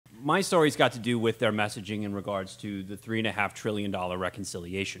my story's got to do with their messaging in regards to the $3.5 trillion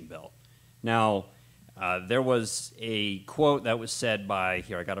reconciliation bill. Now, there was a quote that was said by,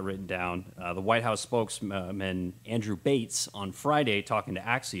 here I got it written down, the White House spokesman Andrew Bates on Friday talking to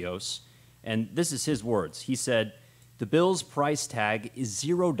Axios, and this is his words. He said, "The bill's price tag is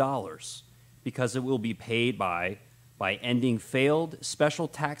 $0 because it will be paid by ending failed special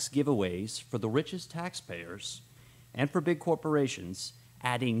tax giveaways for the richest taxpayers and for big corporations,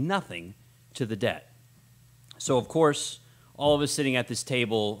 adding nothing to the debt." So, of course, all of us sitting at this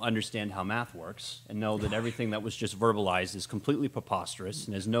table understand how math works and know that everything that was just verbalized is completely preposterous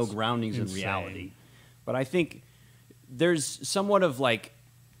and has no groundings in reality. But I think there's somewhat of like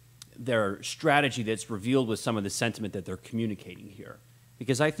their strategy that's revealed with some of the sentiment that they're communicating here.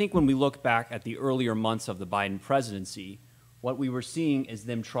 Because I think when we look back at the earlier months of the Biden presidency, what we were seeing is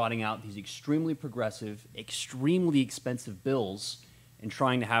them trotting out these extremely progressive, extremely expensive bills and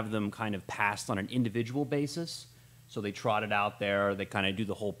trying to have them kind of passed on an individual basis. So they trot it out there. They kind of do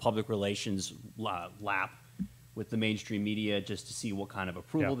the whole public relations lap with the mainstream media just to see what kind of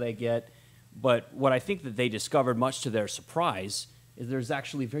approval they get. But what I think that they discovered, much to their surprise, is there's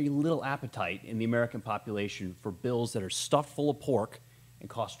actually very little appetite in the American population for bills that are stuffed full of pork and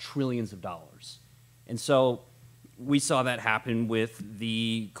cost trillions of dollars. And so we saw that happen with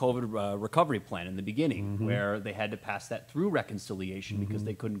the COVID recovery plan in the beginning, where they had to pass that through reconciliation because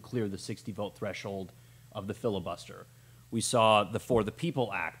they couldn't clear the 60-vote threshold of the filibuster. We saw the For the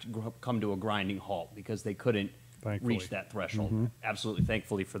People Act come to a grinding halt because they couldn't reach that threshold. Absolutely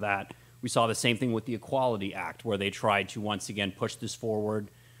thankfully for that. We saw the same thing with the Equality Act, where they tried to once again push this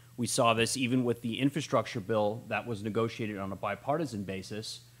forward. We saw this even with the infrastructure bill that was negotiated on a bipartisan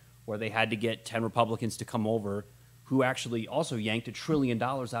basis, where they had to get 10 Republicans to come over who actually also yanked $1 trillion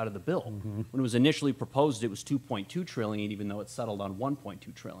out of the bill. When it was initially proposed, it was $2.2 trillion, even though it settled on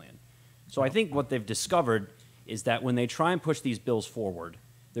 $1.2 trillion. So I think what they've discovered is that when they try and push these bills forward,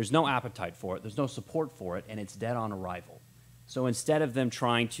 there's no appetite for it, there's no support for it, and it's dead on arrival. So instead of them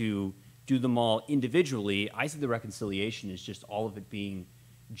trying to do them all individually, I see the reconciliation as just all of it being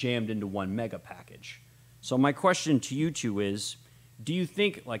jammed into one mega package. So my question to you two is, do you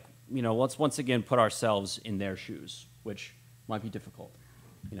think, like, you know, let's once again put ourselves in their shoes, which might be difficult,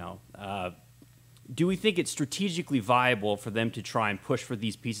 you know, do we think it's strategically viable for them to try and push for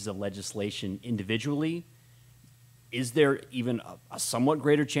these pieces of legislation individually? Is there even a somewhat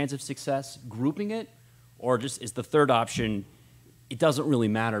greater chance of success grouping it? Or just is the third option, it doesn't really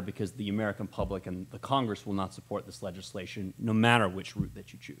matter because the American public and the Congress will not support this legislation no matter which route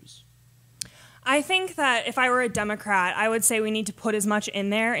that you choose? I think that if I were a Democrat, I would say we need to put as much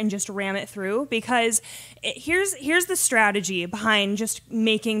in there and just ram it through, because here's the strategy behind just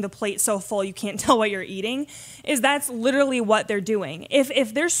making the plate so full you can't tell what you're eating, is that's literally what they're doing.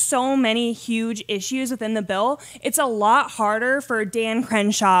 If there's so many huge issues within the bill, it's a lot harder for Dan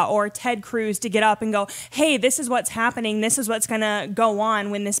Crenshaw or Ted Cruz to get up and go, hey, this is what's happening, this is what's gonna go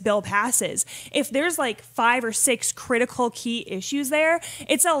on when this bill passes. If there's like 5 or 6 critical key issues there,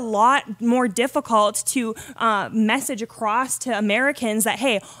 it's a lot more difficult to message across to Americans that,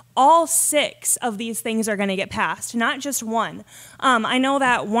 hey, all 6 of these things are going to get passed, not just one. I know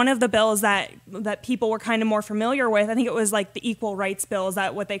that one of the bills that people were kind of more familiar with, I think it was like the equal rights bill, is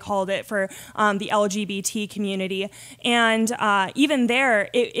that what they called it for the LGBT community. And even there,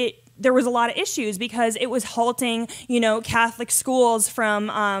 there was a lot of issues because it was halting, you know, Catholic schools from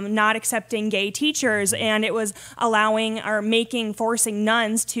not accepting gay teachers, and it was allowing or forcing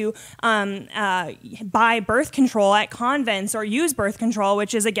nuns to buy birth control at convents or use birth control,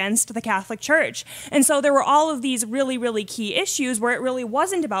 which is against the Catholic Church. And so there were all of these really, really key issues where it really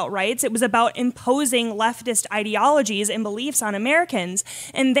wasn't about rights. It was about imposing leftist ideologies and beliefs on Americans.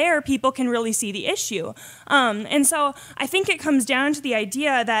 And there, people can really see the issue. And so I think it comes down to the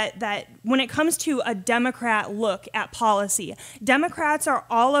idea that when it comes to a Democrat look at policy, Democrats are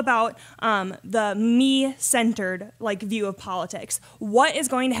all about the me-centered view of politics. What is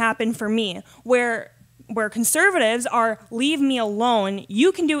going to happen for me? Where conservatives are, leave me alone,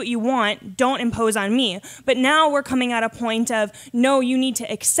 you can do what you want, don't impose on me. But now we're coming at a point of, no, you need to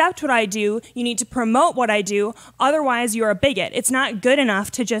accept what I do, you need to promote what I do, otherwise you're a bigot. It's not good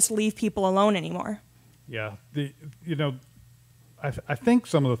enough to just leave people alone anymore. Yeah, I think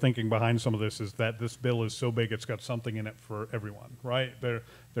some of the thinking behind some of this is that this bill is so big it's got something in it for everyone, right?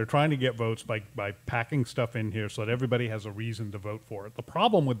 They're trying to get votes by packing stuff in here so that everybody has a reason to vote for it. The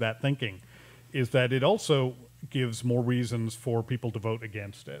problem with that thinking is that it also gives more reasons for people to vote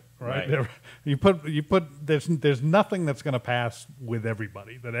against it, right? There's nothing that's going to pass with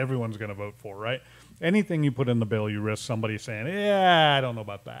everybody that everyone's going to vote for, right? Anything you put in the bill, you risk somebody saying, yeah, I don't know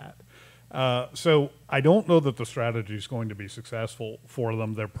about that. So I don't know that the strategy is going to be successful for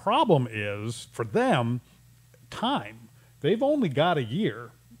them. Their problem is, for them, time. They've only got a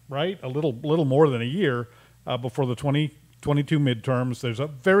year, right? A little more than a year before the 2022 midterms. There's a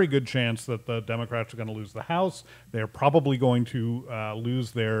very good chance that the Democrats are going to lose the House. They're probably going to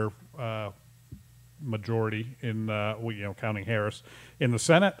lose their majority in, counting Harris, in the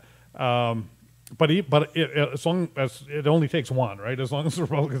Senate. But as long as it only takes one, right? As long as the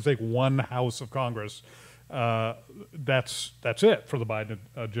Republicans take one House of Congress, that's it for the Biden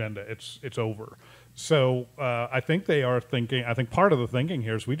agenda. It's over. So I think they are thinking. I think part of the thinking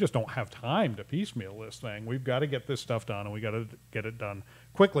here is we just don't have time to piecemeal this thing. We've got to get this stuff done, and we got to get it done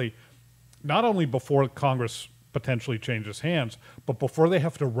quickly. Not only before Congress potentially changes hands, but before they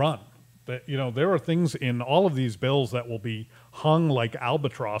have to run. That, there are things in all of these bills that will be hung like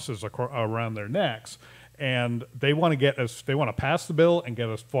albatrosses around their necks, and they want to pass the bill and get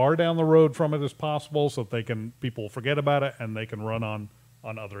as far down the road from it as possible, so that people forget about it and they can run on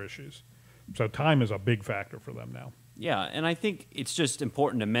other issues. So time is a big factor for them now. Yeah, and I think it's just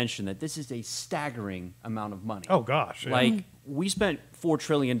important to mention that this is a staggering amount of money. Oh gosh, yeah. Like, we spent $4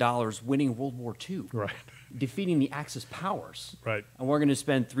 trillion winning World War II. Right. Defeating the Axis powers. Right. And we're going to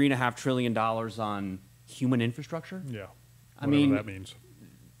spend $3.5 trillion on human infrastructure? Yeah. I mean, that means.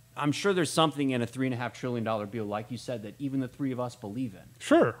 I'm sure there's something in a $3.5 trillion bill, like you said, that even the three of us believe in.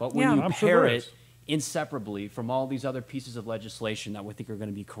 Sure. But when Yeah. you I'm sure pair there it is. inseparably from all these other pieces of legislation that we think are going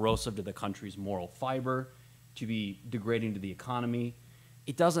to be corrosive to the country's moral fiber, to be degrading to the economy,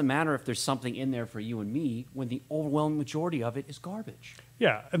 it doesn't matter if there's something in there for you and me when the overwhelming majority of it is garbage.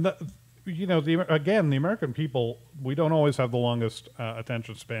 Yeah, and the American people, we don't always have the longest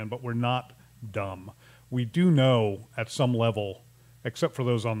attention span, but we're not dumb. We do know at some level, except for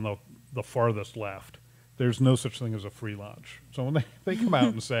those on the farthest left, there's no such thing as a free lunch. So when they come out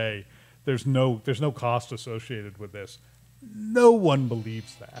and say there's no cost associated with this, no one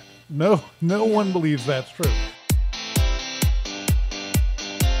believes that. No one believes that's true.